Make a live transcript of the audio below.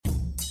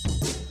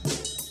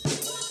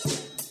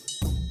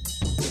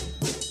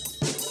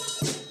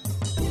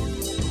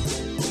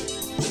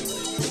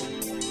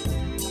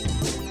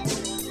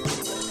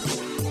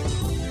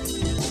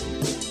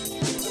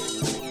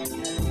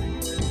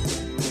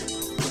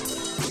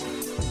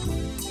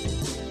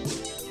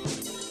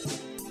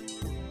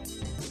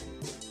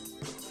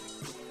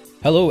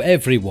Hello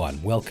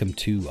everyone, welcome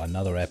to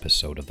another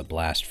episode of the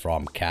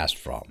Blastfrom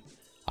Castfrom.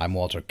 I'm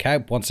Walter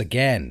Kaup once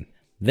again.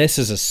 This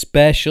is a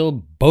special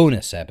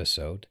bonus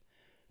episode.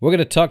 We're going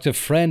to talk to a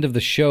friend of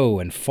the show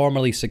and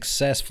formerly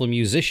successful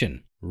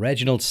musician,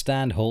 Reginald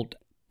Standholt,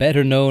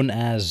 better known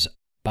as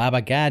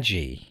Baba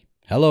Gadji.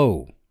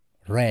 Hello,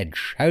 Reg.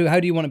 How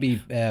do you want to be?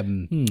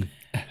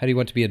 How do you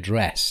want to be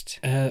addressed?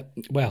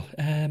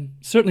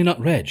 Certainly not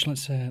Reg.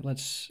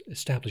 Let's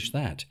establish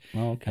that.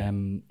 Oh,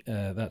 okay.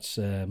 That's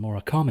more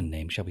a common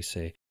name, shall we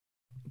say?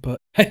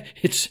 But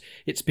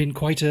it's been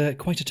quite a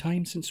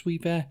time since we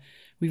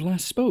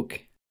last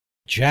spoke.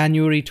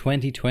 January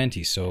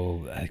 2020.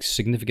 So a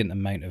significant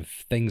amount of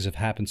things have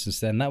happened since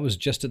then. That was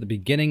just at the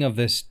beginning of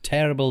this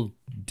terrible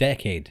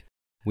decade.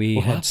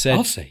 I'll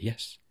say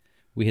yes.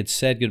 We had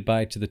said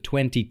goodbye to the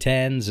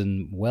 2010s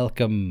and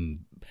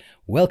welcome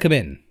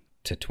in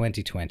to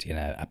 2020 and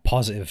a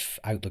positive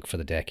outlook for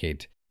the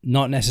decade.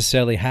 Not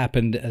necessarily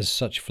happened as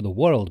such for the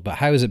world, but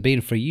how has it been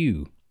for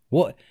you?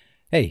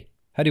 Hey,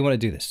 how do you want to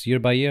do this? Year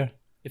by year?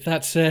 If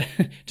that's,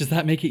 does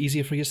that make it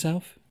easier for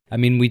yourself? I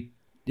mean,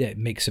 it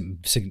makes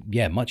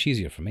it, much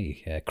easier for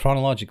me,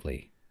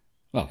 chronologically.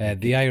 Well,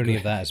 the irony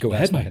of that is... Go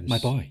ahead, my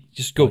boy.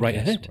 Just go right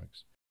ahead.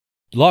 Works.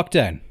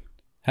 Lockdown.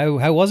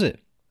 How was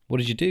it? What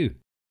did you do?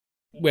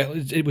 Well,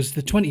 it was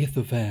the 20th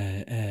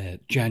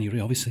of January,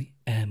 obviously.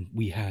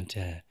 We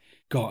had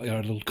got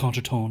our little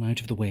contretemps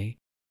out of the way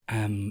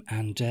and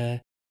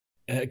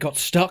got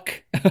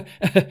stuck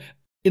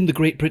in the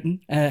Great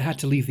Britain. Had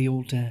to leave the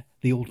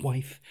old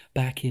wife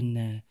back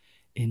in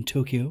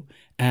Tokyo.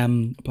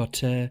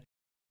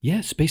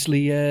 Yes,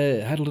 basically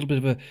had a little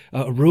bit of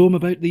a roam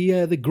about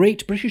the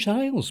Great British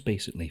Isles,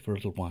 basically, for a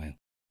little while.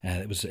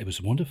 It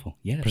was wonderful,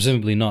 yes.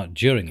 Presumably not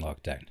during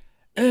lockdown.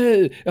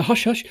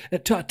 Hush,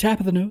 tap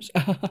of the nose.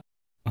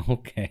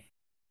 Okay.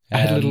 I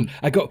had a little.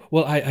 I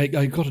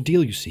got a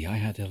deal. You see, I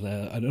had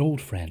an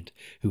old friend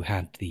who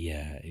had he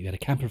had a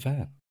camper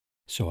van,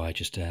 so I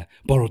just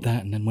borrowed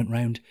that and then went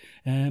round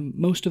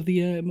most of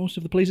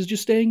the places,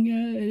 just staying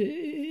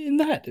in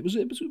that. It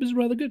was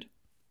rather good.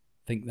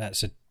 I think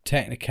that's a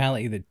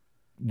technicality that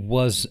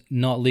was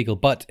not legal,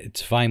 but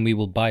it's fine. We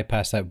will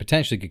bypass that.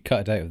 Potentially could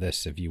cut it out of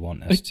this if you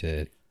want us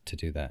to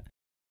do that.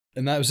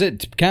 And that was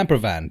it. Camper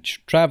van,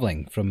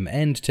 travelling from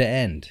end to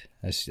end,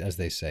 as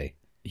they say.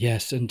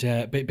 Yes, and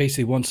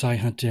basically once I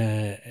had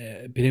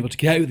been able to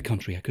get out of the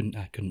country, I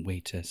couldn't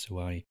wait. So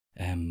I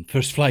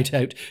first flight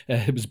out,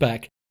 it was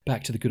back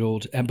to the good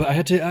old. But I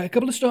had a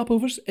couple of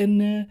stopovers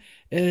in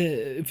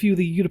a few of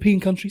the European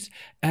countries,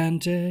 and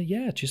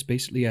just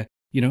basically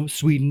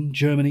Sweden,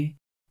 Germany,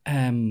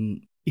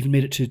 even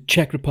made it to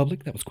Czech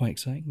Republic. That was quite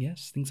exciting.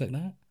 Yes, things like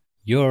that.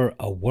 You're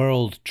a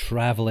world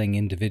travelling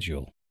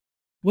individual.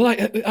 Well,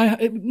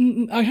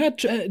 I had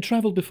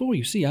travelled before.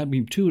 You see, I've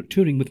been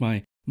touring with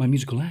my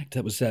musical act.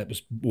 That was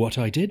what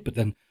I did. But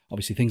then,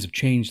 obviously, things have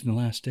changed in the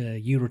last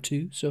year or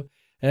two. So,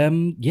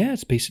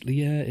 it's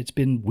basically it's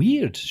been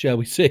weird, shall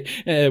we say?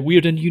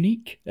 Weird and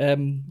unique.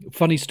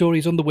 Funny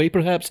stories on the way,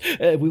 perhaps.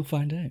 We'll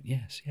find out.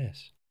 Yes.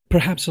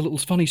 Perhaps a little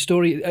funny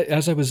story.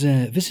 As I was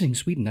visiting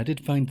Sweden, I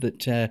did find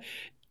that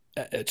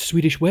at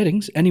Swedish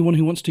weddings, anyone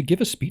who wants to give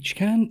a speech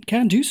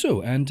can do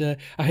so. And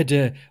I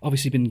had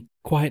obviously been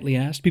quietly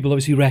asked. People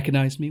obviously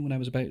recognised me when I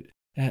was about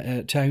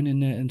town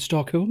in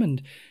Stockholm,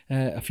 and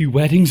a few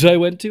weddings I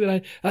went to,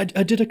 and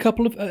I did a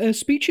couple of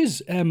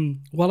speeches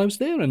while I was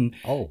there. And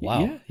oh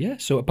wow, yeah.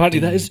 So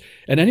apparently that is,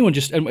 and anyone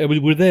and we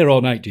were there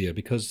all night, dear,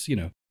 because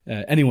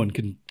anyone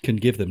can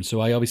give them. So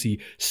I obviously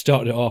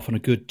started it off on a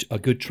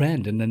good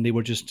trend, and then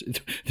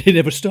they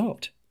never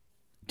stopped.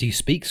 Do you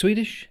speak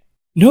Swedish?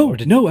 No,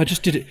 I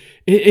just did it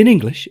in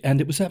English,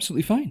 and it was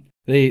absolutely fine.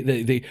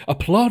 They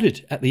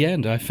applauded at the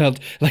end. I felt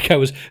like I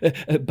was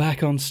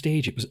back on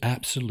stage. It was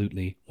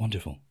absolutely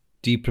wonderful.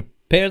 Do you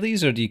prepare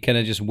these, or do you kind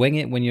of just wing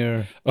it when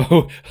you're...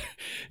 Oh,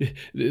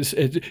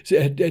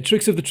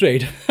 tricks of the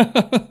trade.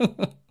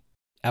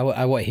 I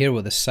want to hear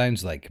what this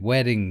sounds like.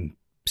 Wedding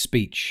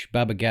speech,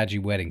 Baba Gadji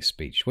wedding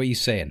speech. What are you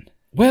saying?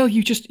 Well,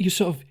 you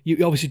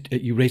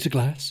obviously raise a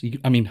glass.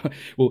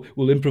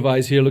 We'll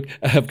improvise here. Look,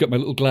 I've got my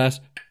little glass.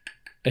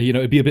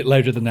 It'd be a bit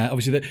louder than that.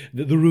 Obviously,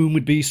 the room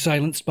would be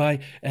silenced by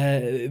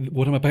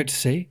what I'm about to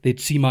say. They'd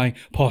see my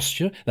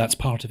posture. That's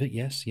part of it.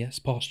 Yes,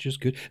 posture's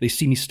good. They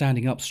see me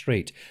standing up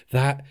straight.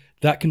 That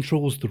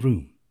controls the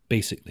room,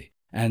 basically.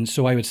 And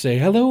so I would say,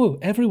 hello,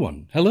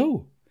 everyone.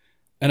 Hello.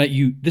 And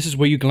this is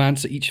where you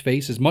glance at each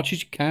face as much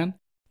as you can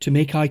to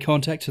make eye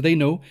contact so they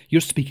know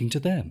you're speaking to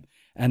them.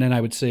 And then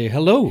I would say,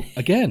 hello,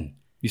 again.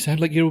 You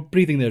sound like you're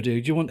breathing there,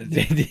 dude. Do you want?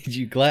 Did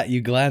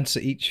you glance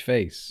at each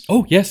face?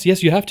 Oh yes,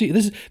 you have to.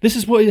 This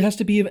is what it has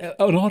to be an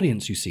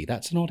audience. You see,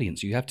 that's an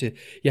audience. You have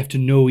to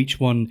know each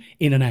one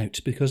in and out,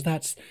 because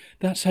that's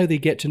how they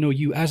get to know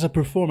you as a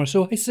performer.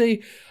 So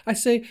I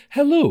say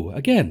hello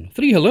again,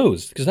 3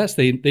 hellos, because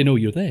they know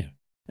you're there.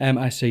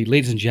 I say,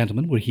 ladies and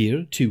gentlemen, we're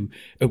here to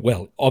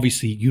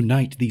obviously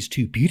unite these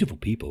two beautiful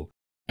people,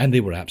 and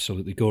they were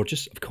absolutely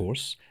gorgeous, of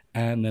course.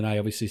 And then I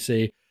obviously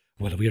say,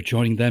 well, we are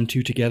joining them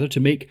two together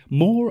to make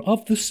more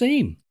of the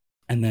same.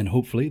 And then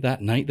hopefully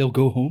that night they'll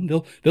go home,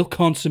 they'll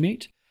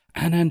consummate,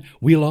 and then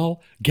we'll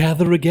all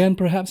gather again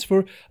perhaps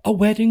for a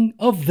wedding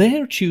of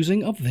their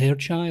choosing, of their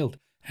child.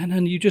 And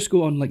then you just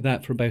go on like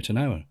that for about an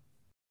hour.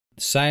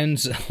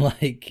 Sounds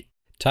like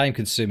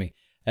time-consuming.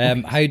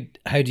 How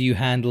do you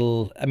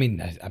handle... I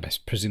mean, I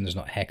presume there's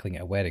not heckling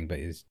at a wedding, but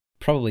it's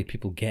probably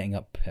people getting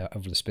up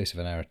over the space of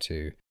an hour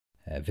to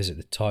visit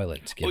the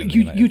toilet.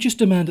 You just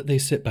demand that they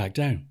sit back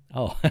down.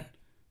 Oh,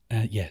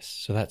 yes.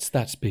 So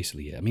that's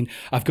basically it. I mean,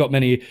 I've got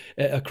many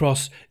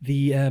across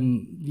the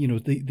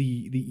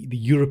the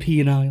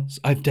European Isles.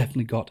 I've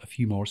definitely got a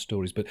few more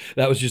stories, but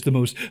that was just the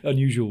most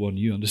unusual one.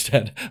 You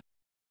understand?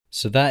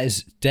 So that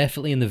is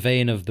definitely in the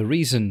vein of the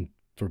reason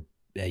for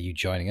you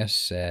joining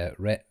us,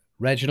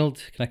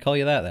 Reginald. Can I call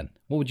you that then?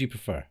 What would you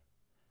prefer?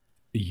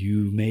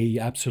 You may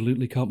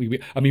absolutely call me.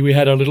 I mean, we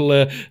had our little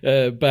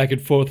back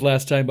and forth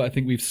last time, but I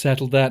think we've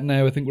settled that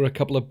now. I think we're a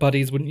couple of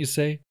buddies, wouldn't you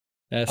say?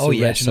 So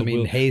yes, Reginald, I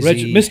mean,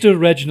 hazy... Mr.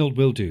 Reginald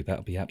will do.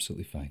 That'll be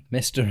absolutely fine.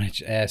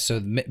 So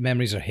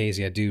memories are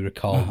hazy. I do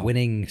recall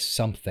winning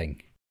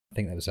something. I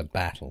think there was a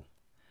battle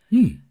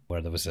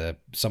where there was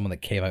someone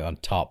that came out on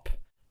top,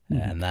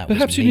 and that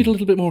perhaps was you me. need a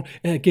little bit more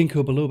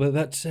ginkgo biloba.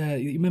 That's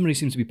your memory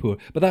seems to be poor.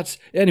 But that's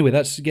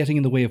getting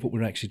in the way of what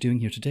we're actually doing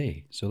here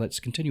today. So let's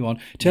continue on.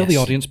 Tell the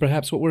audience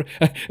perhaps what we're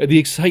the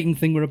exciting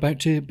thing we're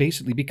about to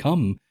basically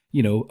become.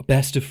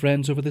 Best of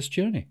friends over this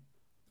journey.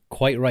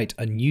 Quite right,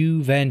 a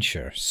new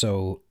venture.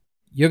 So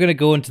you're going to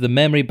go into the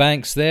memory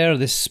banks there,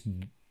 this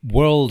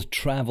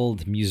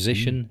world-travelled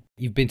musician.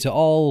 You've been to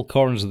all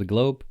corners of the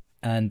globe,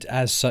 and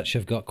as such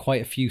have got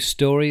quite a few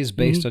stories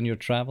based on your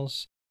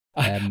travels.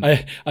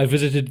 I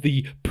visited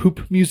the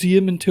Poop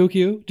Museum in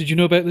Tokyo. Did you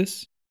know about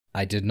this?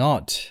 I did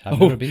not. I've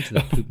never been to the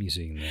Poop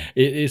Museum there.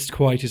 It is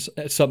quite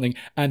something,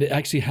 and it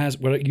actually has,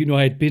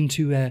 I had been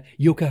to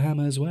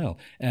Yokohama as well,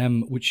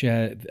 which,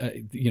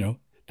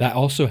 that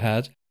also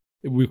had...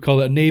 We call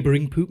it a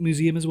neighbouring poop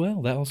museum as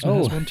well. That also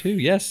has one too.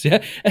 Yes,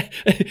 yeah.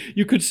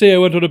 You could say I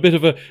went on a bit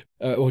of a,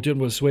 I don't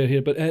want to swear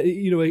here, but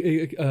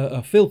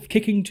a filth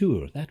kicking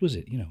tour. That was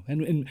it.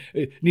 And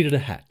needed a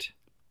hat.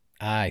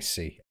 I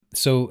see.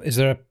 So, is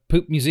there a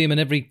poop museum in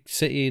every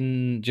city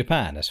in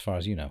Japan, as far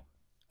as you know?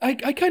 I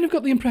kind of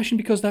got the impression,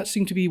 because that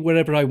seemed to be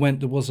wherever I went,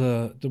 there was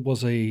a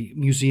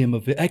museum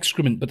of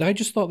excrement. But I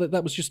just thought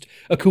that was just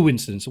a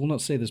coincidence. I will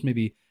not say this.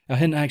 Maybe I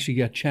hadn't actually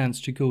got a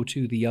chance to go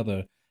to the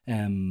other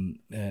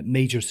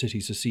major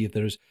cities to see if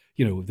there's,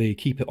 they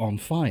keep it on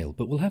file.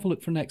 But we'll have a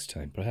look for next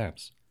time,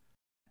 perhaps.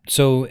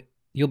 So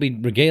you'll be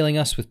regaling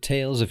us with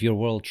tales of your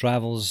world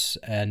travels,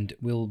 and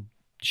we'll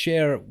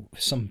share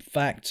some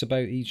facts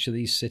about each of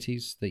these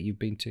cities that you've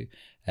been to.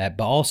 But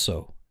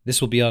also,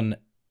 this will be on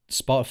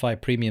Spotify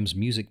Premium's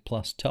Music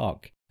Plus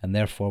Talk, and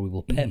therefore we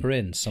will pepper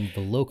in some of the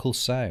local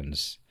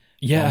sounds.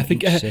 Yeah, I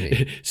think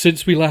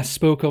since we last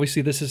spoke,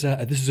 obviously this is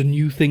a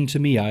new thing to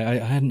me. I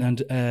hadn't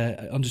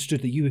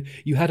understood that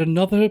you had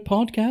another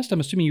podcast. I'm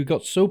assuming you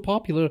got so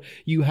popular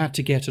you had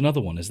to get another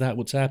one. Is that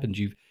what's happened?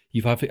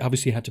 You've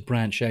obviously had to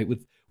branch out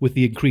with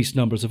the increased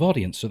numbers of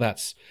audience. So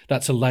that's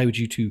allowed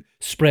you to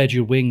spread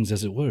your wings,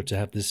 as it were, to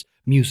have this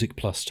Music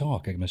Plus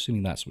Talk. I'm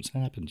assuming that's what's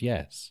happened.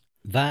 Yes,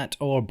 that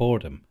or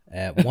boredom,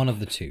 one of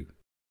the two.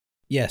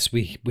 Yes,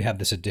 we have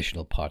this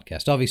additional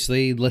podcast.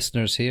 Obviously,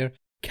 listeners here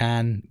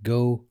can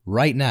go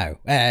right now.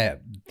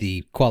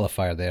 The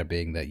qualifier there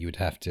being that you would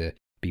have to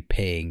be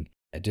paying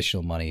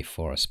additional money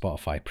for a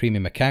Spotify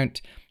premium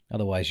account.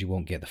 Otherwise, you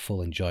won't get the full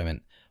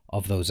enjoyment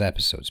of those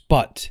episodes.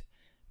 But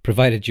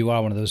provided you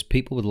are one of those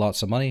people with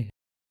lots of money,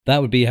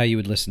 that would be how you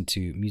would listen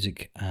to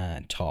Music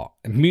and Talk.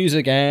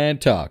 Music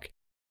and Talk.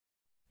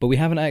 But we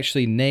haven't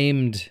actually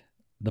named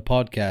the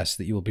podcast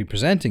that you will be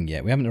presenting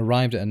yet. We haven't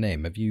arrived at a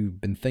name. Have you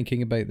been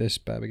thinking about this,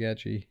 Baba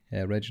Gadji,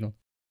 Reginald?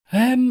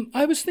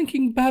 I was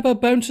thinking Baba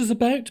Bounces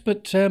About,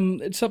 but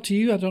it's up to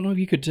you. I don't know if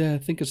you could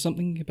think of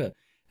something, but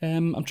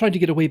I'm trying to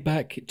get away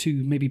back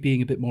to maybe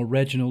being a bit more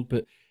Reginald,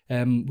 but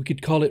we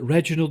could call it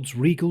Reginald's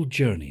Regal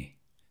Journey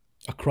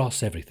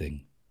across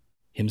everything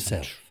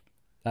himself.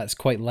 That's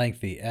quite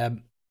lengthy.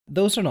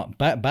 Those are not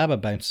Baba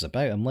Bounces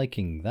About. I'm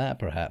liking that,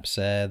 perhaps.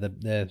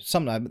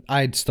 Something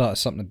I'd start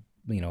something,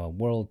 a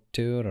world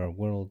tour or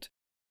world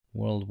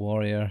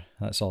warrior.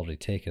 That's already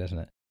taken, isn't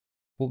it?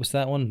 What was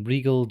that one?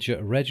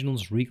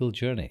 Reginald's Regal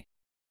Journey.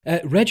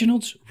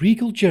 Reginald's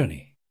Regal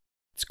Journey.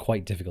 It's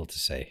quite difficult to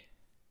say.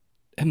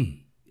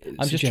 I'm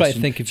just trying to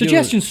think of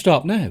suggestions.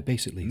 Stop now,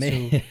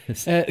 basically.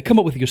 So, come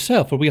up with it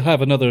yourself, or we'll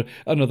have another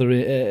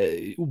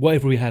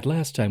whatever we had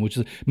last time, which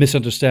is a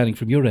misunderstanding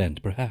from your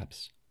end,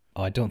 perhaps.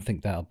 Oh, I don't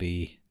think that'll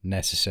be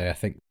necessary. I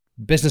think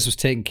business was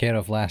taken care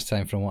of last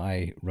time, from what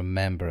I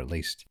remember, at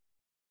least.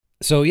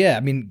 So yeah, I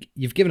mean,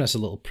 you've given us a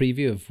little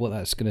preview of what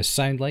that's going to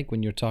sound like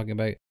when you're talking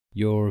about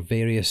your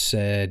various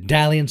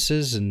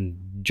dalliances and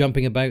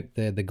jumping about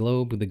the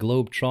globe, with the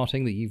globe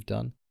trotting that you've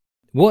done.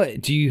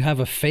 What, do you have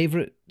a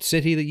favourite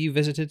city that you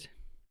visited?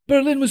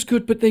 Berlin was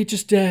good, but they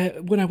just,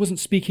 when I wasn't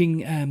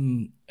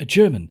speaking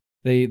German,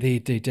 they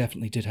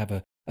definitely did have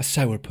a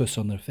sour puss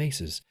on their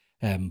faces.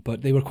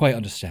 But they were quite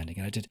understanding,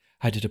 and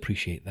I did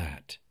appreciate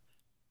that.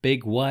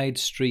 big wide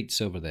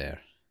streets over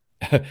there.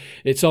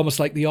 It's almost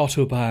like the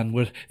Autobahn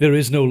where there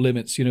is no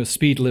limits,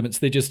 speed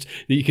limits.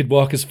 You can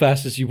walk as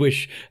fast as you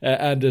wish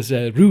and as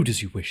rude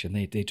as you wish, and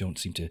they don't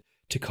seem to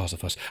cause a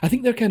fuss. I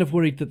think they're kind of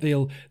worried that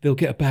they'll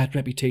get a bad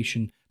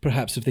reputation,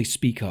 perhaps if they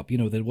speak up.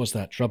 There was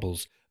that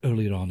troubles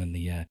earlier on in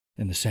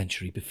the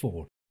century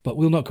before, but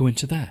we'll not go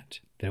into that.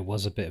 There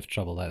was a bit of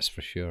trouble, that's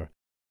for sure.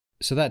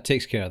 So that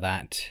takes care of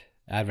that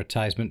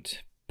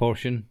advertisement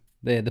portion,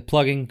 the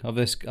plugging of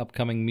this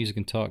upcoming Music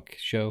and Talk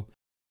show.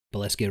 But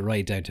let's get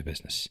right down to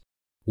business.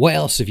 What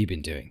else have you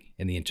been doing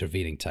in the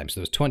intervening time?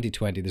 So there was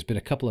 2020, there's been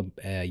a couple of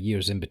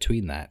years in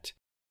between that.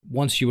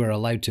 Once you were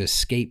allowed to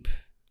escape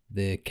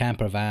the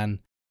camper van,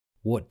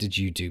 what did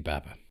you do,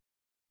 Baba?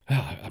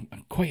 Well,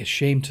 I'm quite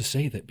ashamed to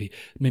say that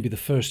maybe the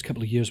first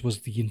couple of years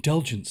was the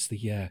indulgence,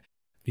 the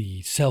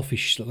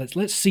selfish,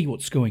 let's see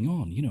what's going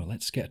on,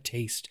 let's get a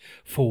taste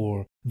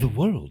for the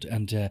world.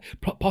 And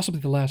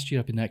possibly the last year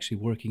I've been actually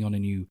working on a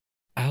new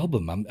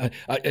album. I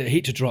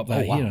hate to drop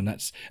that here, and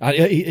that's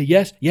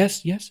yes,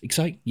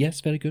 excite, yes,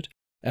 very good.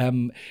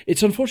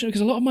 It's unfortunate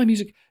because a lot of my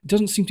music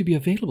doesn't seem to be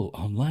available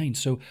online,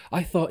 so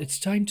I thought it's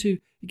time to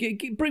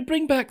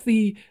bring back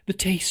the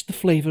taste, the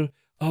flavour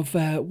of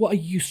what I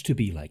used to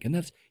be like, and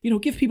that's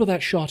give people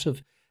that shot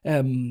of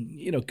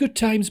good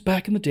times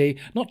back in the day,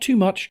 not too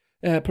much,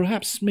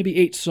 perhaps maybe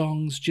 8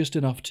 songs, just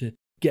enough to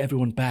get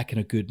everyone back in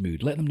a good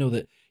mood, let them know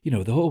that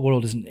the whole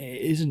world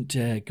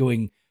isn't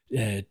going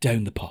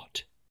down the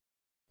pot.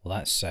 Well,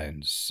 that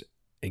sounds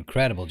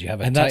incredible. Do you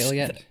have a title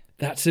yet?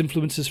 That's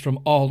influences from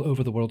all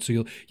over the world.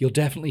 So you'll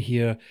definitely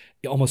hear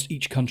almost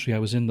each country I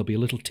was in. There'll be a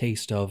little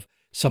taste of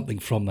something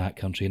from that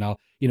country, and I'll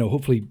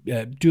hopefully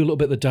do a little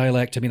bit of the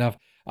dialect. I mean,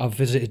 I've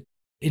visited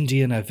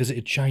India and I've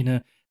visited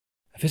China,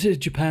 I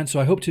visited Japan. So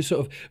I hope to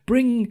sort of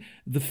bring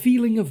the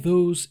feeling of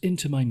those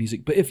into my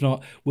music. But if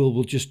not,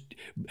 we'll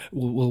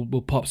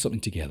pop something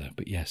together.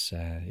 But yes,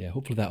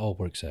 hopefully that all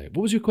works out.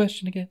 What was your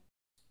question again?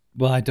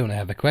 Well, I don't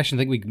have a question.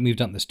 I think we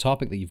moved on to this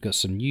topic that you've got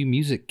some new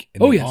music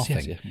in the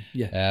offing.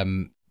 Yeah.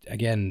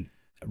 Again,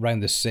 around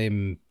the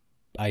same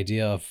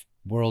idea of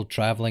world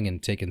traveling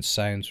and taking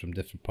sounds from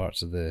different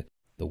parts of the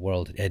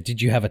world.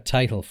 Did you have a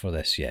title for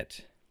this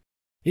yet?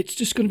 It's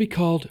just going to be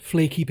called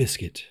Flaky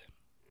Biscuit.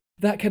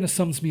 That kind of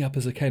sums me up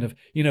as a kind of,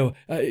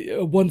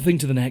 one thing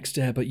to the next.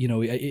 But,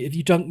 if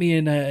you dunk me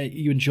in,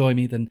 you enjoy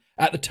me, then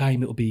at the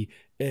time it'll be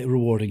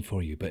rewarding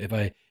for you. But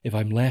if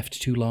I'm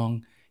left too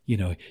long,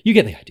 you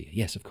get the idea.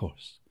 Yes, of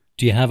course.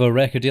 Do you have a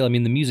record deal? I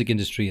mean, the music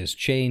industry has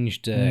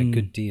changed a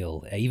good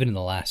deal, even in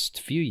the last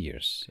few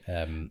years.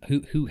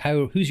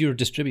 Who's your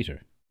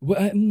distributor?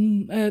 Well,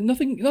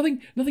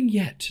 nothing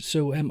yet.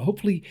 So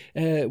hopefully,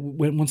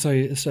 once I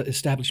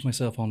establish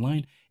myself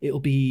online, it'll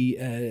be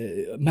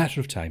a matter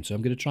of time. So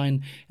I'm going to try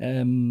and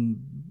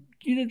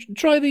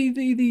try the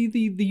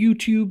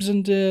YouTubes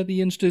and the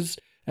Instas,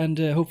 and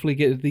hopefully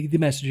get the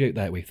message out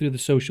that way through the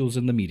socials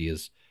and the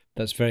medias.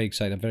 That's very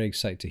exciting. I'm very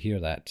excited to hear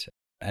that.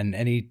 And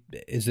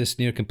is this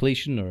near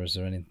completion, or is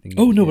there anything?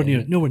 Oh, nowhere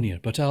near.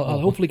 But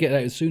I'll hopefully get it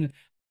out as soon.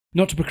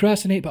 Not to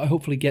procrastinate, but I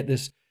hopefully get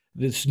this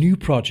new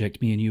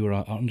project. Me and you are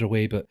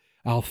underway, but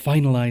I'll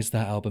finalize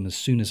that album as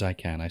soon as I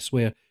can. I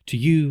swear to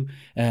you.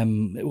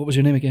 What was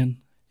your name again?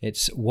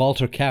 It's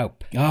Walter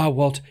Kaup.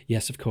 Walt.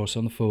 Yes, of course,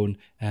 on the phone.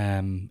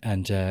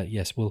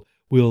 Yes,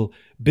 we'll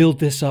build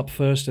this up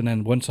first, and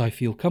then once I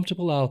feel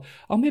comfortable,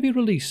 I'll maybe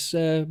release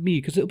me,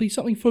 because it'll be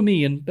something for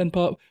me and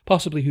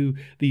possibly who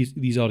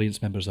these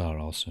audience members are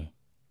also.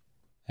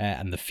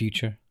 And the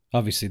future.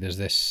 Obviously, there's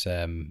this.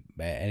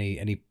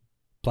 Any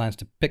plans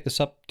to pick this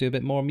up, do a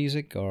bit more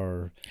music,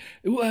 or?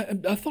 Well,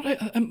 I thought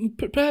I'm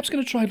perhaps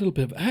going to try a little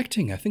bit of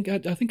acting. I think I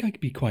could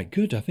be quite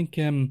good. I think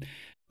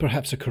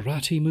perhaps a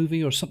karate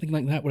movie or something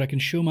like that where I can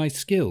show my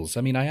skills.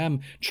 I mean, I am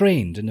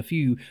trained in a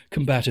few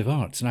combative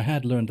arts, and I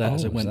had learned that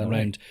as I went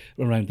around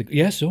the...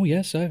 Yes,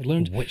 I've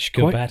learned... Which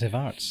combative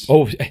arts?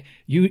 Oh,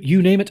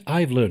 you name it,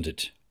 I've learned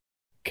it.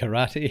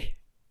 Karate?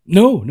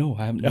 No,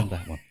 I haven't learned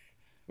that one.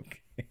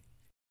 Okay.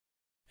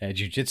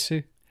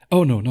 Jiu-jitsu?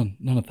 Oh, no,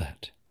 none of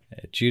that.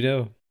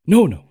 Judo?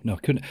 No,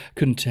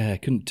 couldn't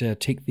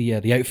take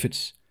the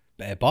outfits.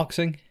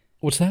 Boxing?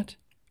 What's that?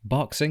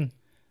 Boxing?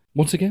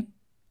 Once again?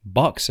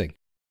 Boxing.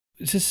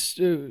 Is this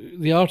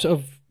the art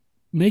of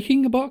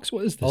making a box?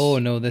 What is this? Oh,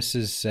 no, this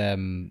is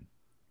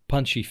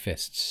punchy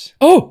fists.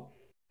 Oh!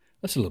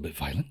 That's a little bit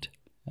violent.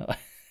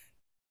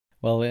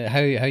 Well, how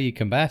are you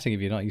combating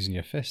if you're not using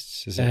your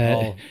fists? Is it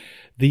all...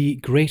 The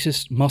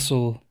greatest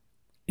muscle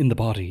in the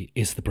body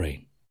is the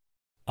brain.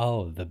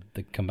 Oh,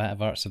 the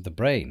combative arts of the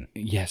brain.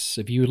 Yes,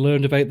 if you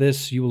learned about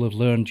this, you will have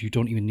learned you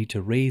don't even need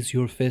to raise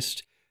your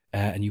fist,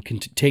 and you can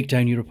take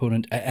down your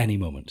opponent at any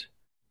moment.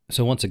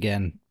 So once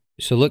again,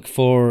 look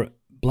for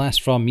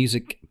Blastfrom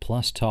Music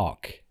plus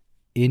Talk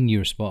in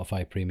your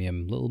Spotify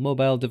Premium little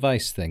mobile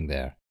device thing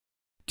there.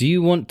 Do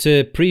you want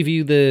to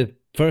preview the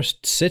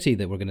first city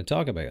that we're going to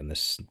talk about in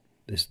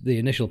the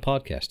initial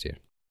podcast here?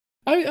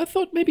 I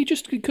thought maybe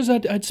just because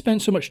I'd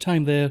spent so much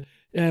time there,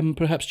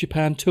 perhaps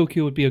Japan,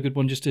 Tokyo would be a good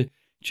one just to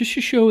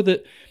show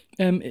that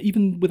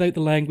even without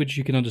the language,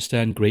 you can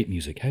understand great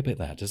music. How about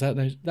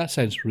that? That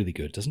sounds really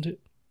good, doesn't it?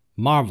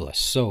 Marvellous.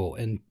 So,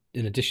 in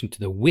addition to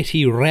the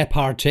witty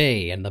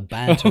repartee and the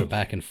banter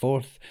back and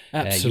forth,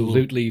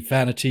 absolutely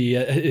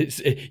vanity.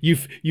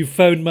 You've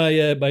found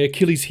my my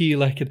Achilles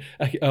heel. I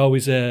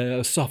always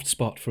a soft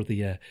spot for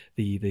the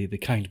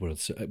kind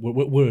words.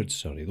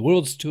 The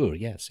world's tour.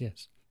 Yes.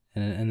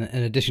 And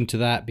in addition to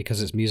that,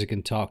 because it's Music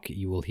and Talk,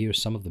 you will hear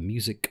some of the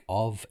music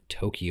of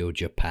Tokyo,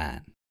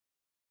 Japan.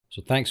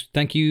 So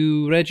thank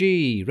you,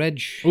 Reggie.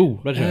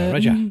 Oh, Mr.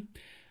 Reginald,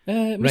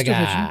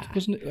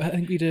 wasn't it? I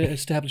think we'd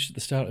established at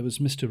the start it was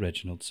Mr.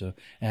 Reginald. So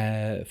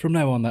from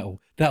now on,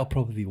 that'll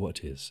probably be what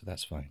it is. So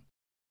that's fine.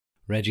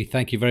 Reggie,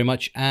 thank you very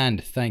much,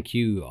 and thank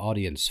you,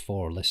 audience,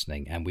 for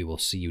listening. And we will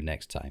see you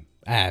next time.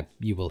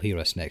 You will hear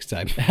us next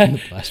time on the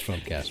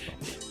Blastfrom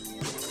Castfrom.